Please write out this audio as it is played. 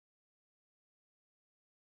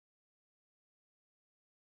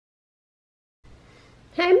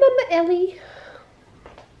Hi, Mama Ellie.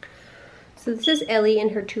 So this is Ellie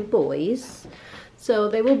and her two boys. So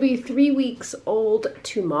they will be 3 weeks old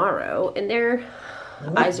tomorrow, and their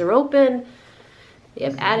eyes are open. They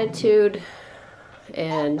have attitude,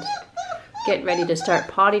 and getting ready to start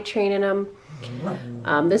potty training them.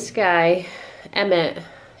 This guy, Emmett,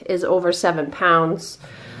 is over 7 pounds,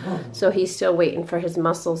 so he's still waiting for his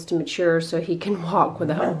muscles to mature so he can walk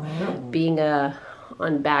without being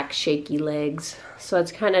on back shaky legs. So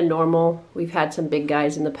it's kind of normal. We've had some big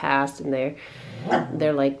guys in the past, and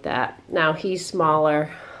they're like that. Now he's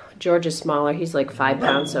smaller. George is smaller. He's like 5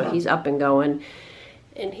 pounds, so he's up and going,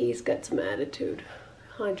 and he's got some attitude.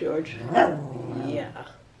 Huh, George? Yeah.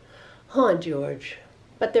 Huh, George?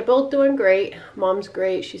 But they're both doing great. Mom's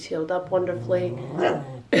great. She's healed up wonderfully.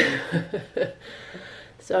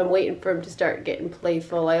 So I'm waiting for him to start getting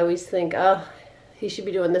playful. I always think, oh, he should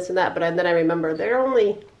be doing this and that, but then I remember they're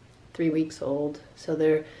only 3 weeks old, so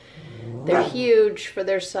they're huge for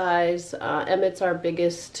their size. Emmett's our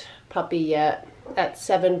biggest puppy yet, at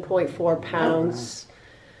 7.4 pounds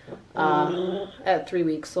at 3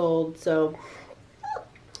 weeks old. So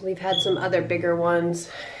we've had some other bigger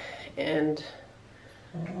ones, and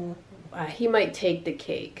he might take the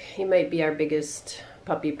cake. He might be our biggest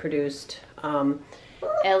puppy produced.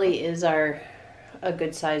 Ellie is a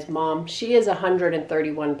good sized mom. She is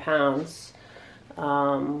 131 pounds.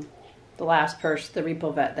 The last person, the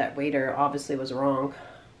repo vet that weighed her, obviously was wrong.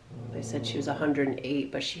 They said she was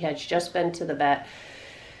 108, but she had just been to the vet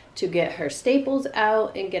to get her staples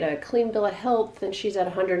out and get a clean bill of health, and she's at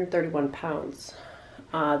 131 pounds.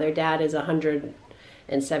 Their dad is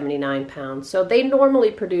 179 pounds. So they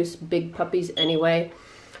normally produce big puppies anyway,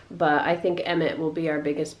 but I think Emmett will be our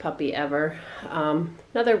biggest puppy ever.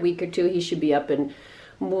 Another week or two, he should be up and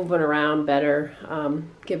moving around better,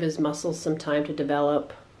 give his muscles some time to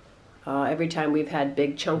develop. Every time we've had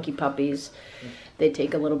big chunky puppies, they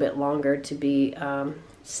take a little bit longer to be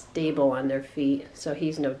stable on their feet, so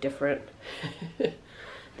he's no different.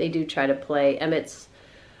 They do try to play. Emmett's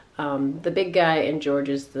the big guy, and George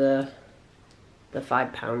is the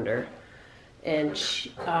 5-pounder. And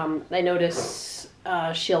I notice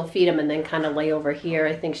she'll feed him and then kind of lay over here.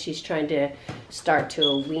 I think she's trying to start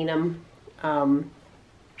to wean him.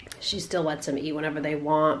 She still lets them eat whenever they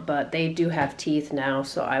want, but they do have teeth now,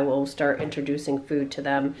 so I will start introducing food to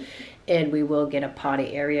them, and we will get a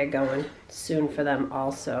potty area going soon for them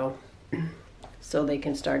also, so they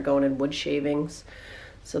can start going in wood shavings.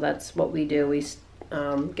 So that's what we do. We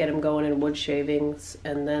get them going in wood shavings,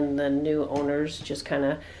 and then the new owners just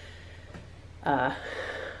kind of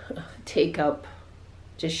take up,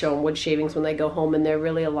 just show them wood shavings when they go home, and they're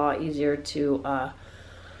really a lot easier to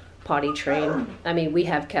potty train. I mean, we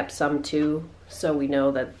have kept some too, so we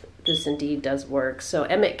know that this indeed does work. So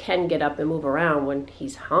Emmett can get up and move around when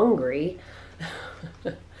he's hungry.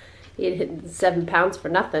 He hit 7 pounds for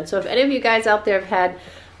nothing. So if any of you guys out there have had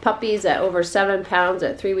puppies at over 7 pounds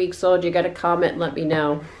at 3 weeks old, you got to comment and let me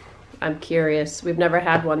know. I'm curious. We've never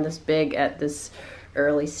had one this big at this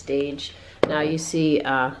early stage. Now you see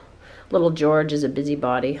little George is a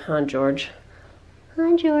busybody. Huh, George?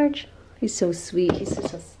 Hi, George. He's so sweet. He's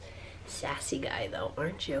such a sassy guy, though,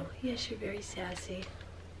 aren't you? Yes, you're very sassy.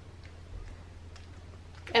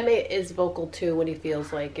 Emmett is vocal, too, when he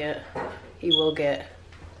feels like it. He will get...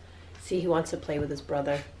 See, he wants to play with his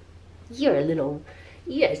brother. You're a little...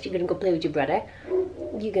 Yes, you're going to go play with your brother.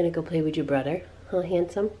 You're going to go play with your brother. Huh,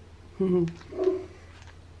 handsome? So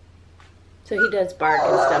he does bark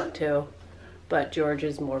and stuff, too. But George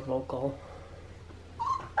is more vocal.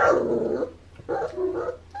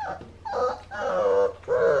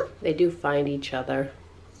 They do find each other.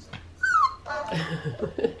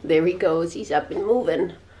 There he goes. He's up and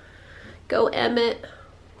moving. Go, Emmett.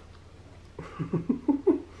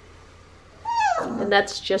 And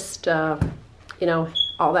that's just, you know,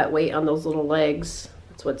 all that weight on those little legs.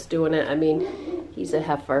 That's what's doing it. I mean, he's a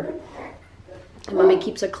heifer. And Mommy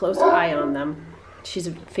keeps a close eye on them. She's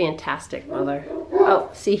a fantastic mother.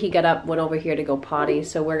 Oh, see, he got up, went over here to go potty.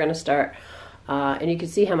 So we're going to start. And you can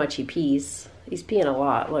see how much he pees. He's peeing a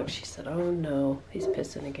lot. Look, she said, oh no, he's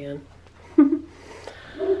pissing again.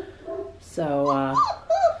 So,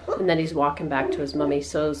 and then he's walking back to his mommy.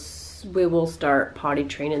 So we will start potty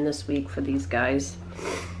training this week for these guys.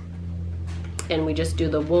 And we just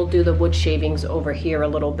we'll do the wood shavings over here a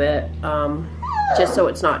little bit, just so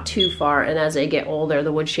it's not too far. And as they get older,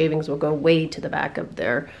 the wood shavings will go way to the back of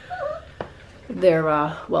their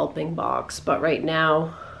whelping box. But right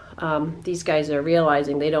now, these guys are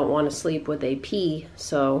realizing they don't want to sleep with a pee,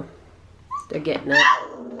 so they're getting it.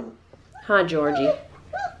 Huh, Georgie?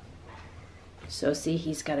 So see,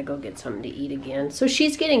 he's got to go get something to eat again. So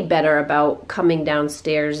she's getting better about coming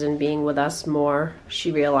downstairs and being with us more. She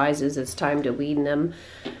realizes it's time to wean them.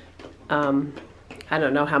 I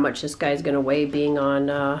don't know how much this guy's going to weigh being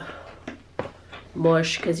on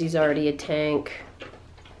mush because he's already a tank.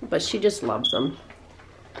 But she just loves him.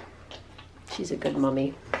 She's a good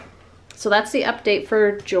mummy. So that's the update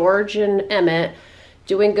for George and Emmett.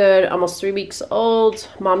 Doing good, almost 3 weeks old.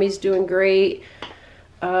 Mommy's doing great.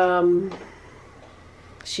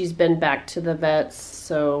 She's been back to the vets,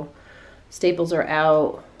 so staples are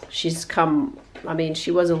out. She's come, I mean,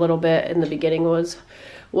 she was a little bit in the beginning was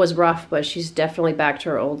rough, but she's definitely back to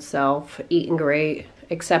her old self, eating great,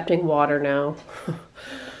 accepting water now.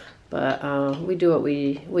 But we do what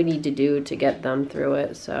we need to do to get them through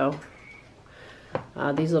it. So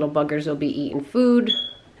these little buggers will be eating food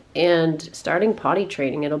and starting potty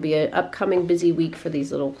training. It'll be an upcoming busy week for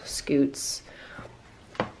these little scoots.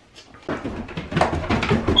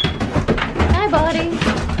 Hi, buddy.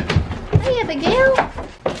 Hey, Abigail.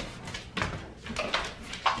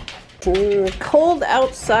 Cold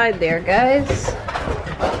outside there, guys.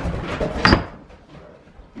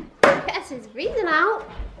 Yes, it's freezing out.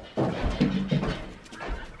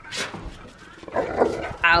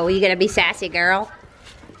 Oh, you gonna be sassy, girl?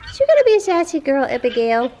 You're gonna be a sassy girl,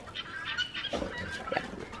 Abigail. Yep.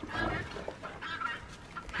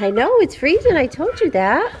 I know, it's freezing. I told you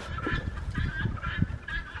that.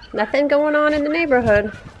 Nothing going on in the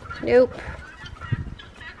neighborhood. Nope.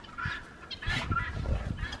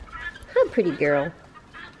 Hi, pretty girl.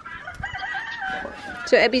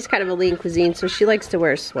 So Ebby's kind of a lean cuisine, so she likes to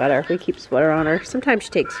wear a sweater. We keep sweater on her. Sometimes she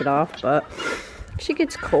takes it off, but she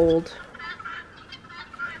gets cold.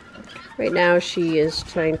 Right now she is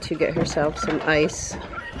trying to get herself some ice.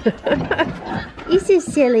 You're so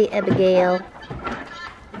silly, Abigail.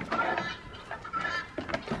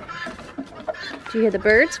 Do you hear the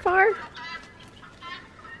birds far?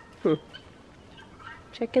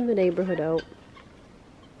 Checking the neighborhood out.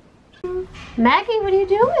 Maggie, what are you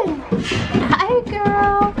doing? Hi,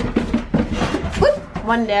 girl. Whoop,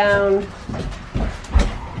 one down.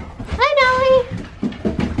 Hi, Nellie.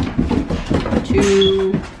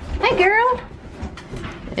 Two. Hi, girl.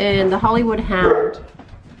 And the Hollywood Hound.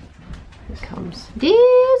 Here comes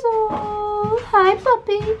Diesel. Hi,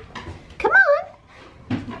 puppy. Come on.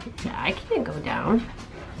 I can't go down.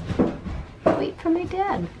 Wait for my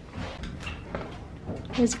dad.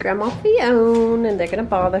 There's Grandma Fiona, and they're gonna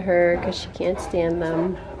bother her because she can't stand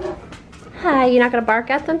them. Hi, you're not gonna bark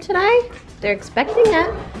at them today? They're expecting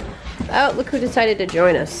it. Oh, look who decided to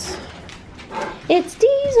join us. It's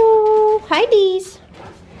Diesel. Hi, Deez.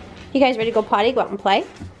 You guys ready to go potty? Go out and play?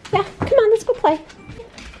 Yeah, come on, let's go play.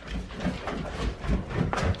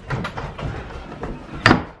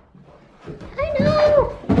 I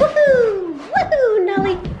know. Woohoo! Woohoo,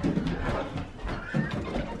 Nellie.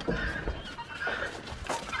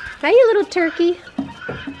 Hi, you little turkey.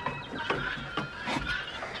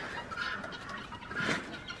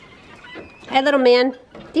 Hi, little man.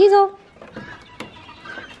 Diesel.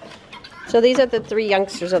 So these are the 3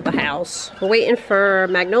 youngsters of the house. We're waiting for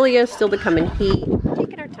Magnolia still to come and heat.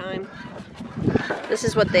 Taking our time. This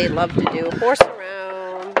is what they love to do. Horse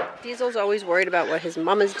around. Diesel's always worried about what his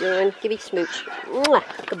mama's doing. Give me smooch. Mwah,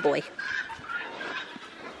 good boy.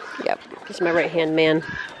 Yep, he's my right-hand man.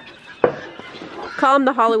 Call him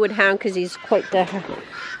the Hollywood Hound because he's quite the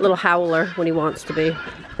little howler when he wants to be.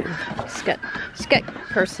 He's got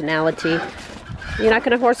personality. You're not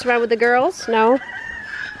going to horse around with the girls? No?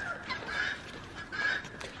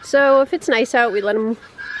 So if it's nice out, we let them,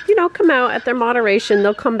 you know, come out at their moderation.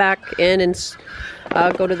 They'll come back in and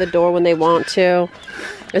go to the door when they want to.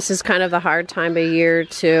 This is kind of the hard time of year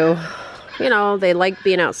to, you know, they like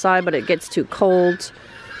being outside, but it gets too cold.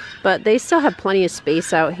 But they still have plenty of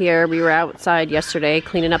space out here. We were outside yesterday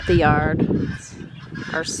cleaning up the yard. It's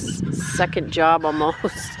our second job almost.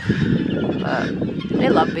 But they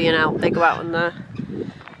love being out. They go out in the,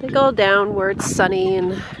 they go down where it's sunny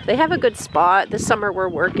and they have a good spot. This summer we're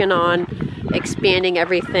working on expanding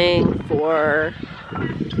everything for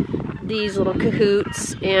these little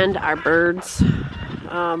cahoots and our birds.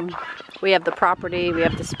 We have the property, we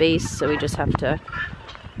have the space, so we just have to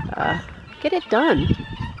get it done.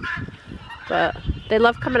 But they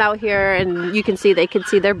love coming out here, and you can see they can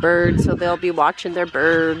see their birds, so they'll be watching their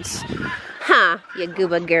birds. Huh, you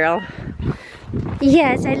gooba girl.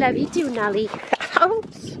 Yes, I love you too, Nolly.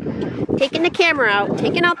 Oops. Taking the camera out,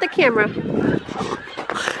 taking out the camera.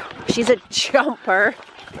 She's a jumper.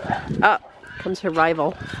 Oh, comes her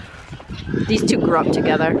rival. These two grew up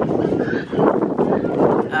together.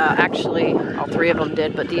 Actually, all 3 of them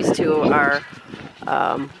did, but these 2 are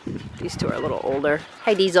These two are a little older.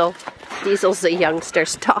 Hi, Diesel. Diesel's a youngster.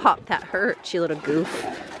 Stop, that hurt, you little goof.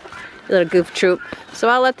 You little goof troop. So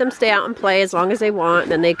I'll let them stay out and play as long as they want,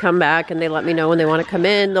 and then they come back and they let me know when they want to come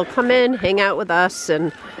in. They'll come in, hang out with us,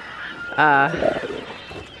 and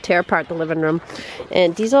tear apart the living room.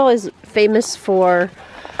 And Diesel is famous for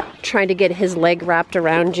trying to get his leg wrapped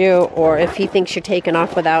around you, or if he thinks you're taking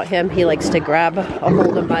off without him, he likes to grab a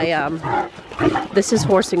hold of my, this is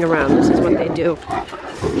horsing around, this is what they do.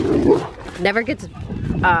 Never gets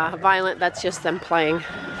violent, that's just them playing.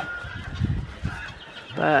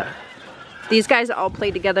 But these guys all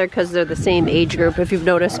play together because they're the same age group. If you've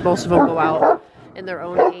noticed, most of them go out in their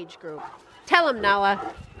own age group. Tell him,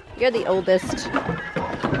 Nala, you're the oldest.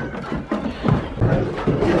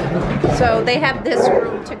 So they have this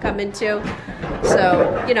room to come into.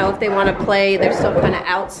 So, you know, if they want to play, they're still kind of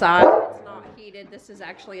outside. It's not heated. This is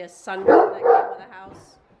actually a sunroom that came with the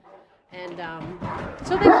house. And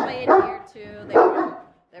so they play in here too.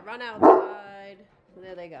 They run outside. And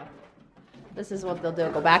there they go. This is what they'll do.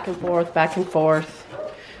 Go back and forth, back and forth.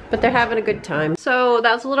 But they're having a good time. So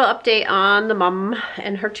that was a little update on the mom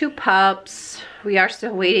and her two pups. We are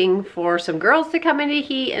still waiting for some girls to come into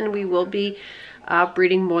heat, and we will be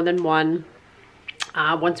breeding more than one.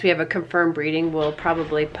 Once we have a confirmed breeding, we'll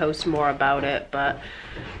probably post more about it, but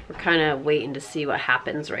we're kind of waiting to see what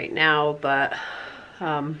happens right now. But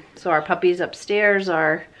so our puppies upstairs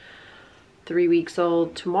are 3 weeks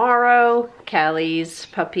old tomorrow. Callie's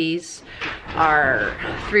puppies are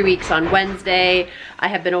 3 weeks on Wednesday. I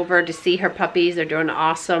have been over to see her puppies. They're doing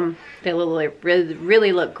awesome. They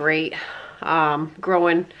really look great.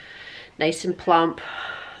 Growing nice and plump.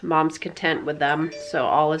 Mom's content with them, so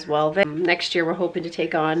all is well there. Next year we're hoping to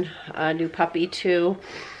take on a new puppy too,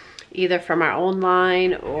 either from our own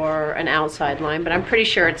line or an outside line, but I'm pretty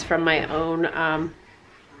sure it's from my own.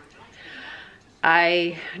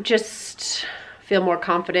 I just feel more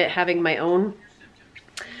confident having my own.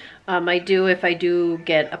 If I do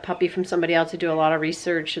get a puppy from somebody else, I do a lot of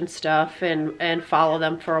research and stuff and follow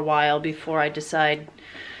them for a while before I decide,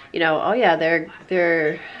 you know, oh yeah,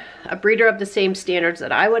 they're a breeder of the same standards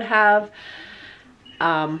that I would have,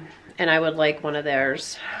 and I would like one of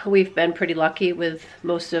theirs. We've been pretty lucky with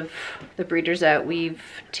most of the breeders that we've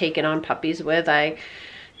taken on puppies with. I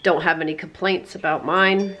don't have any complaints about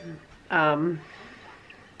mine,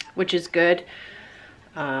 which is good,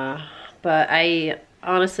 but I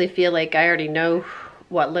honestly feel like I already know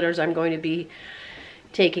what litters I'm going to be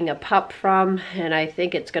taking a pup from, and I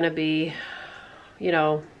think it's going to be, you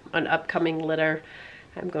know, an upcoming litter.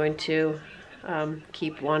 I'm going to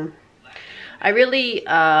keep one. I really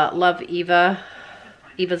love Eva's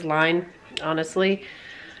line, honestly.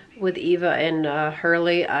 With Eva and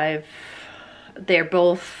Hurley, they're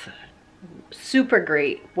both super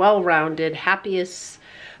great, well-rounded, happiest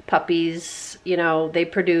puppies. You know, they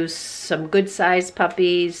produce some good-sized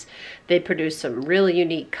puppies. They produce some really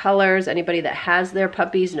unique colors. Anybody that has their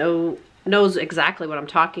puppies knows exactly what I'm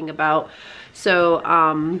talking about. So,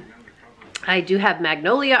 I do have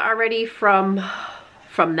Magnolia already from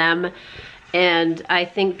them, and I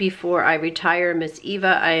think before I retire Miss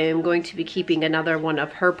Eva, I am going to be keeping another one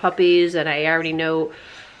of her puppies, and I already know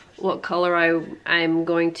what color I'm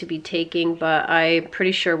going to be taking, but I'm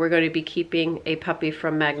pretty sure we're going to be keeping a puppy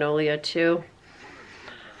from Magnolia too.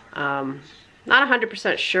 Not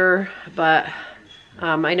 100% sure, but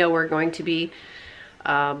I know we're going to be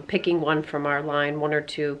picking one from our line, one or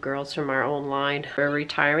two girls from our own line. We're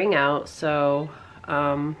retiring out, so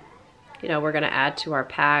you know, we're gonna add to our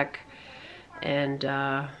pack, and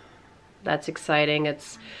that's exciting.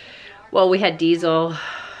 Well, we had Diesel,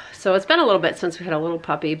 so it's been a little bit since we had a little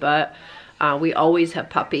puppy, but we always have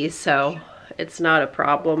puppies, so it's not a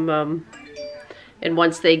problem. And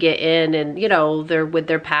once they get in and, you know, they're with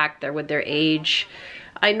their pack, they're with their age,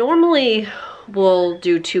 I normally will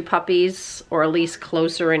do 2 puppies, or at least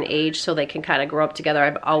closer in age, so they can kind of grow up together.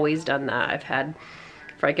 I've always done that. I've had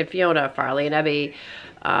Frank and Fiona, Farley and Ebby,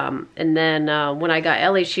 and then when I got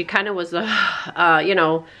Ellie, she kind of was you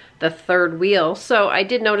know, the third wheel. So I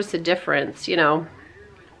did notice a difference. You know,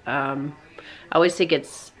 I always think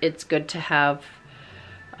it's good to have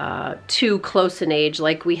 2 close in age,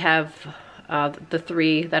 like we have. The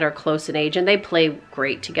 3 that are close in age, and they play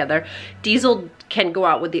great together. Diesel can go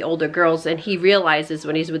out with the older girls, and he realizes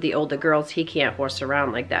when he's with the older girls he can't horse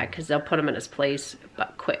around like that because they'll put him in his place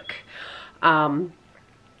but quick. And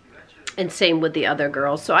same with the other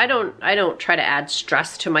girls. So I don't try to add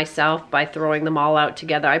stress to myself by throwing them all out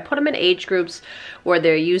together. I put them in age groups where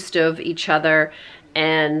they're used to each other,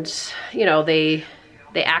 and you know, they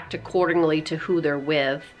act accordingly to who they're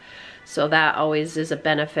with. So that always is a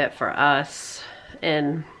benefit for us.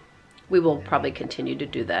 and we will probably continue to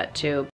do that too.